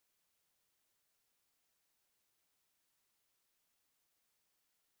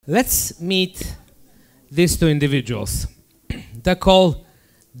Let's meet these two individuals. They're called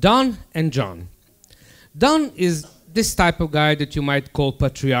Don and John. Don is this type of guy that you might call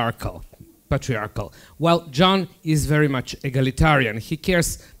patriarchal. While John is very much egalitarian. He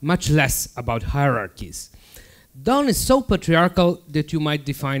cares much less about hierarchies. Don is so patriarchal that you might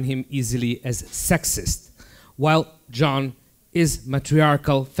define him easily as sexist, while John is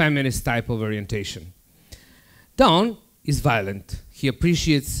matriarchal, feminist type of orientation. Don is violent. He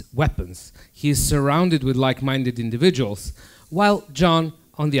appreciates weapons. He is surrounded with like-minded individuals, while John,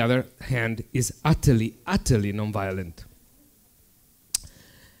 on the other hand, is utterly nonviolent.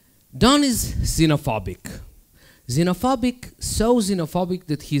 Don is xenophobic. So xenophobic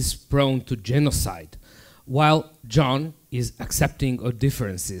that he is prone to genocide, while John is accepting of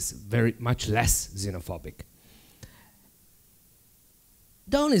differences, very much less xenophobic.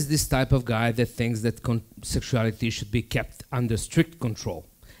 Don is this type of guy that thinks that sexuality should be kept under strict control,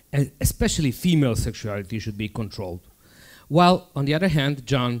 and especially female sexuality should be controlled. While, on the other hand,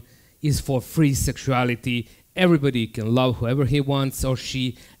 John is for free sexuality. Everybody can love whoever he wants or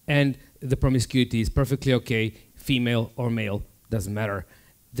she, and the promiscuity is perfectly okay, female or male, doesn't matter.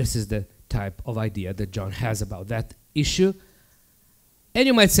 This is the type of idea that John has about that issue. And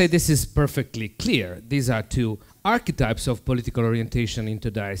you might say this is perfectly clear. These are two archetypes of political orientation in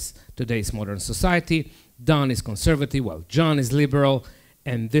today's modern society. Don is conservative, while John is liberal.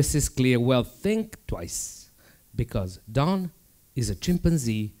 And this is clear. Well, think twice, because Don is a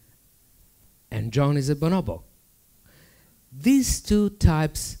chimpanzee and John is a bonobo. These two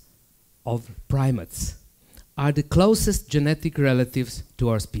types of primates are the closest genetic relatives to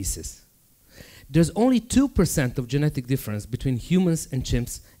our species. There's only 2% of genetic difference between humans and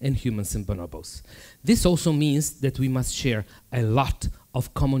chimps and humans and bonobos. This also means that we must share a lot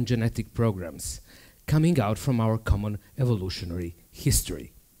of common genetic programs coming out from our common evolutionary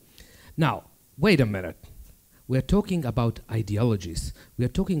history. Now, wait a minute. We're talking about ideologies. We're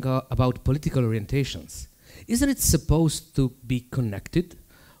talking about political orientations. Isn't it supposed to be connected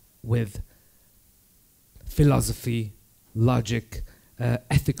with philosophy, logic,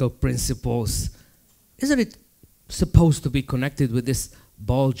 ethical principles? Isn't it supposed to be connected with this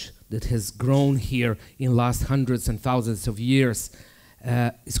bulge that has grown here in last hundreds and thousands of years?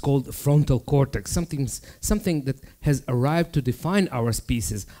 It's called the frontal cortex, something that has arrived to define our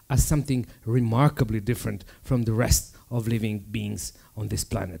species as something remarkably different from the rest of living beings on this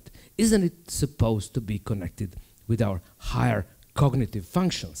planet. Isn't it supposed to be connected with our higher cognitive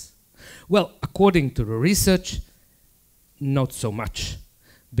functions? Well, according to the research, not so much,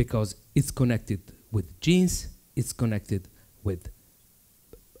 because it's connected with genes, it's connected with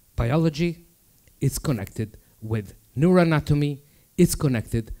biology, it's connected with neuroanatomy, it's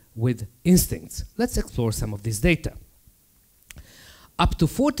connected with instincts. Let's explore some of this data. Up to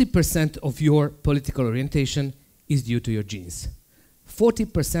 40% of your political orientation is due to your genes.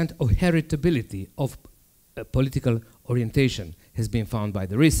 40% of heritability of political orientation has been found by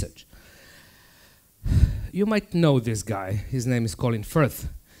the research. You might know this guy. His name is Colin Firth,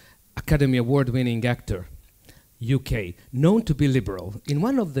 Academy Award-winning actor, UK, known to be liberal. In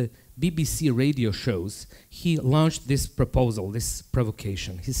one of the BBC radio shows, he launched this proposal, this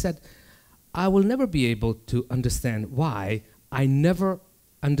provocation. He said, I will never be able to understand why I never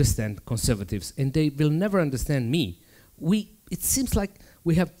understand conservatives, and they will never understand me. It seems like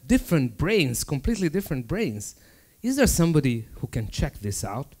we have different brains, completely different brains. Is there somebody who can check this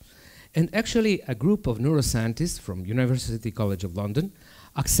out? And actually, a group of neuroscientists from University College of London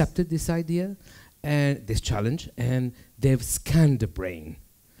accepted this idea and this challenge, and they've scanned the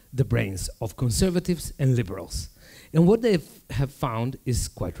brains of conservatives and liberals. And what they have found is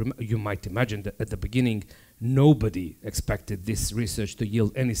quite you might imagine that at the beginning, nobody expected this research to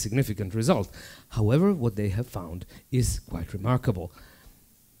yield any significant result. However, what they have found is quite remarkable.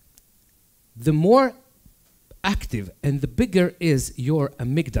 The more active and the bigger is your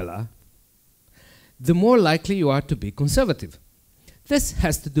amygdala, the more likely you are to be conservative. This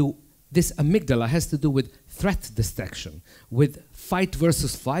amygdala has to do with threat detection, with fight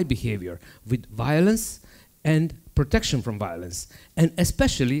versus flight behavior, with violence and protection from violence. And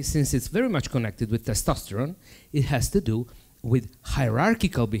especially, since it's very much connected with testosterone, it has to do with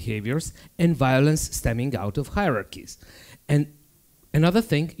hierarchical behaviors and violence stemming out of hierarchies. And another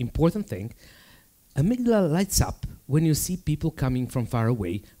thing, important thing, amygdala lights up when you see people coming from far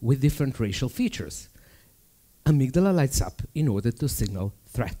away with different racial features. Amygdala lights up in order to signal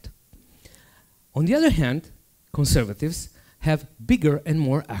threat. On the other hand, conservatives have bigger and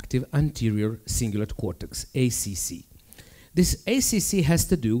more active anterior cingulate cortex, ACC. This ACC has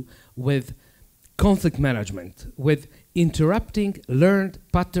to do with conflict management, with interrupting learned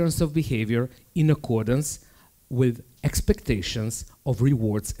patterns of behavior in accordance with expectations of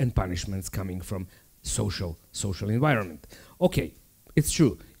rewards and punishments coming from social environment. Okay, it's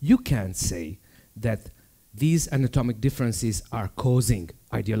true. You can't say that these anatomic differences are causing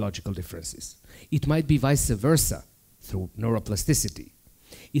ideological differences. It might be vice versa through neuroplasticity.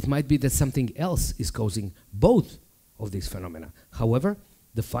 It might be that something else is causing both of these phenomena. However,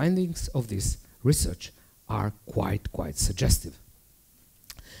 the findings of this research are quite suggestive.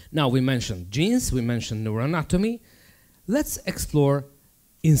 Now, we mentioned genes, we mentioned neuroanatomy. Let's explore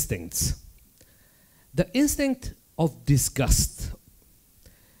instincts. The instinct of disgust.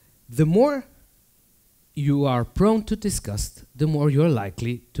 The more you are prone to disgust, the more you're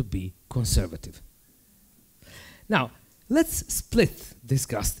likely to be conservative. Now, let's split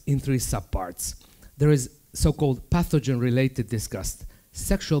disgust in three subparts. There is so-called pathogen-related disgust,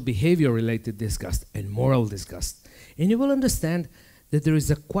 sexual behavior-related disgust, and moral disgust. And you will understand that there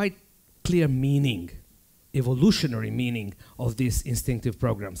is a quite clear meaning, evolutionary meaning of these instinctive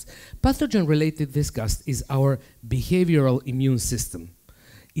programs. Pathogen-related disgust is our behavioral immune system.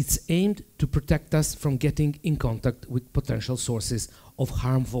 It's aimed to protect us from getting in contact with potential sources of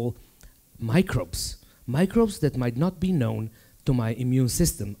harmful microbes. Microbes that might not be known to my immune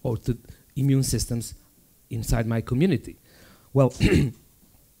system or to immune systems inside my community. Well,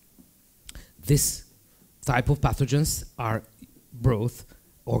 this type of pathogens are brought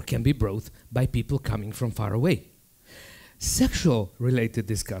or can be brought by people coming from far away. Sexual related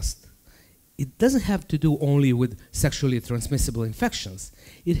disgust. It doesn't have to do only with sexually transmissible infections.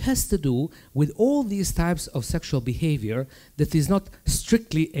 It has to do with all these types of sexual behavior that is not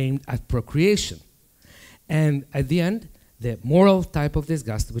strictly aimed at procreation. And at the end, the moral type of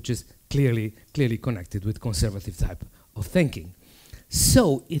disgust, which is clearly connected with conservative type of thinking.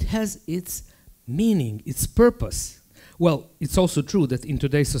 So it has its meaning, its purpose. Well, it's also true that in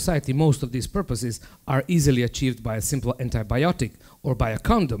today's society, most of these purposes are easily achieved by a simple antibiotic or by a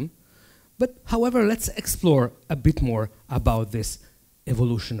condom. But however, let's explore a bit more about this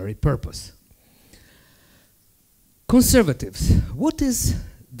evolutionary purpose. Conservatives. What is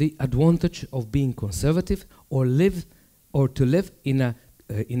the advantage of being conservative or to live in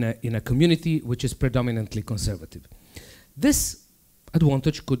a community which is predominantly conservative? This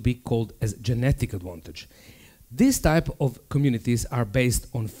advantage could be called as genetic advantage. These type of communities are based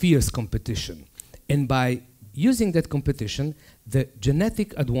on fierce competition, and by using that competition, the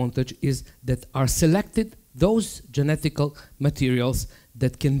genetic advantage is that are selected those genetical materials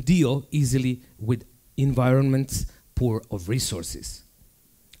that can deal easily with environments poor of resources,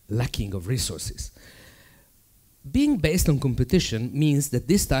 lacking of resources. Being based on competition means that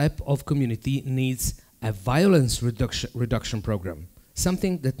this type of community needs a violence reduction program,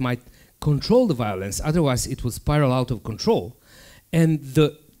 something that might control the violence, otherwise it will spiral out of control. And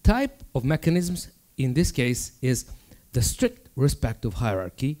the type of mechanisms in this case is the strict respect of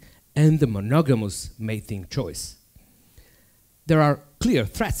hierarchy and the monogamous mating choice. There are clear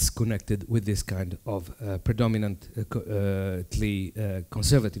threats connected with this kind of predominantly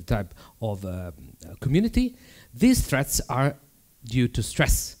conservative type of community. These threats are due to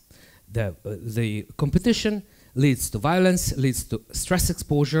stress. The competition leads to violence, leads to stress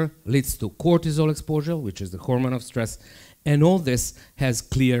exposure, leads to cortisol exposure, which is the hormone of stress, and all this has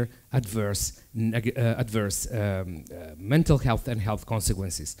clear adverse mental health and health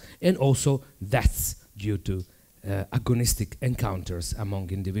consequences. And also that's due to agonistic encounters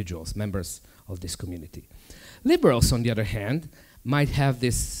among individuals, members of this community. Liberals, on the other hand, might have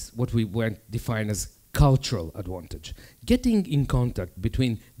this, what we define as cultural advantage. Getting in contact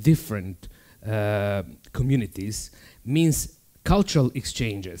between different communities means cultural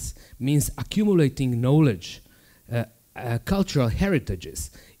exchanges, means accumulating knowledge, cultural heritages,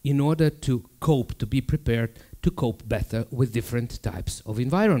 in order to cope, to be prepared to cope better with different types of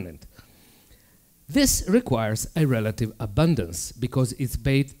environment. This requires a relative abundance because it's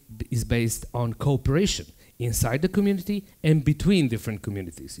based on cooperation inside the community and between different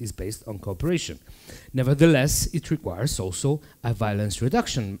communities. It's based on cooperation. Nevertheless, it requires also a violence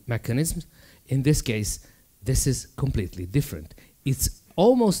reduction mechanism. In this case, this is completely different. It's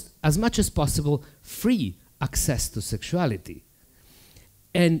almost as much as possible free access to sexuality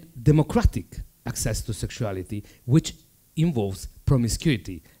and democratic access to sexuality, which involves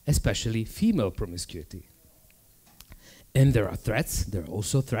promiscuity, especially female promiscuity. And there are threats, there are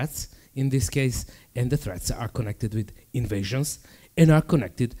also threats in this case, and the threats are connected with invasions and are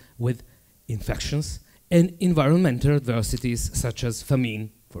connected with infections and environmental adversities such as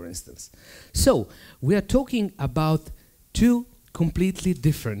famine, for instance. So we are talking about two completely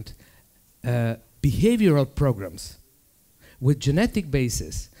different behavioral programs with genetic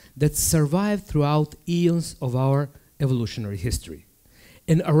basis that survived throughout eons of our evolutionary history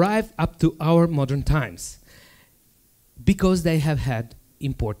and arrived up to our modern times because they have had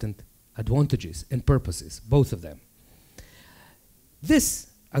important advantages and purposes, both of them. This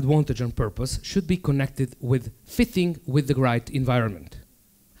advantage and purpose should be connected with fitting with the right environment.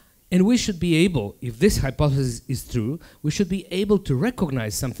 And we should be able, if this hypothesis is true, we should be able to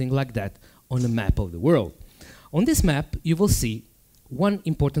recognize something like that on a map of the world. On this map, you will see one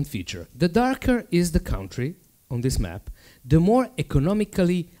important feature. The darker is the country on this map, the more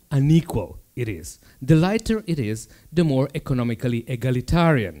economically unequal it is. The lighter it is, the more economically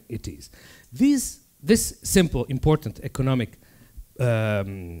egalitarian it is. This simple, important economic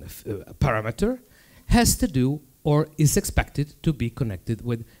parameter has to do or is expected to be connected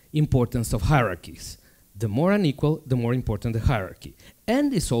with importance of hierarchies. The more unequal, the more important the hierarchy.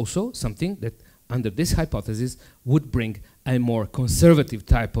 And it's also something that, under this hypothesis, would bring a more conservative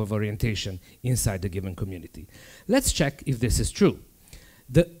type of orientation inside the given community. Let's check if this is true.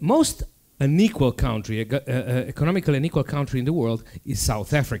 The most unequal country, economically unequal country in the world is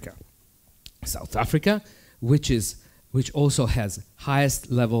South Africa. South Africa, which also has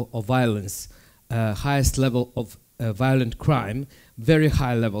highest level of violence, highest level of violent crime, very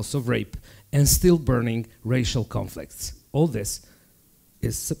high levels of rape, and still burning racial conflicts. All this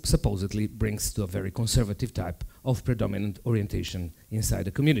is supposedly brings to a very conservative type of predominant orientation inside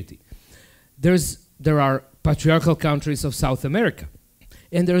the community. There are patriarchal countries of South America.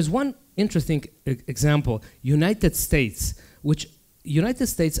 And there is one interesting example, United States, which United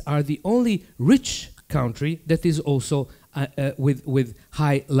States are the only rich country that is also with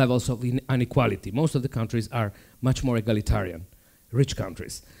high levels of inequality. Most of the countries are much more egalitarian, rich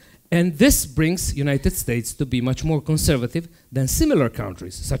countries. And this brings United States to be much more conservative than similar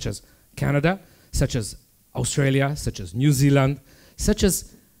countries, such as Canada, such as Australia, such as New Zealand, such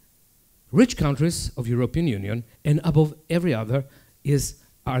as rich countries of European Union, and above every other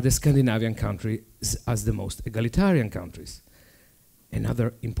are the Scandinavian countries as the most egalitarian countries.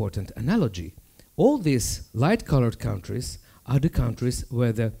 Another important analogy, all these light-colored countries are the countries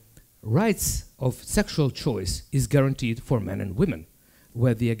where the rights of sexual choice is guaranteed for men and women,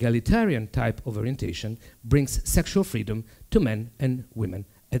 where the egalitarian type of orientation brings sexual freedom to men and women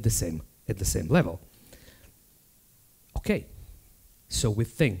at the same level. Okay, so we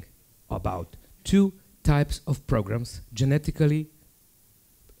think about two types of programs genetically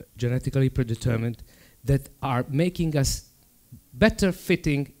predetermined that are making us better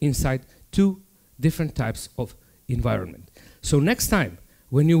fitting inside two different types of environment. So next time,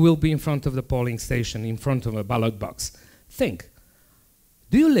 when you will be in front of the polling station, in front of a ballot box, think,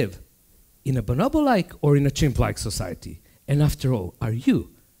 do you live in a bonobo-like or in a chimp-like society? And after all, are you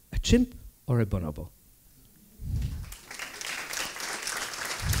a chimp or a bonobo?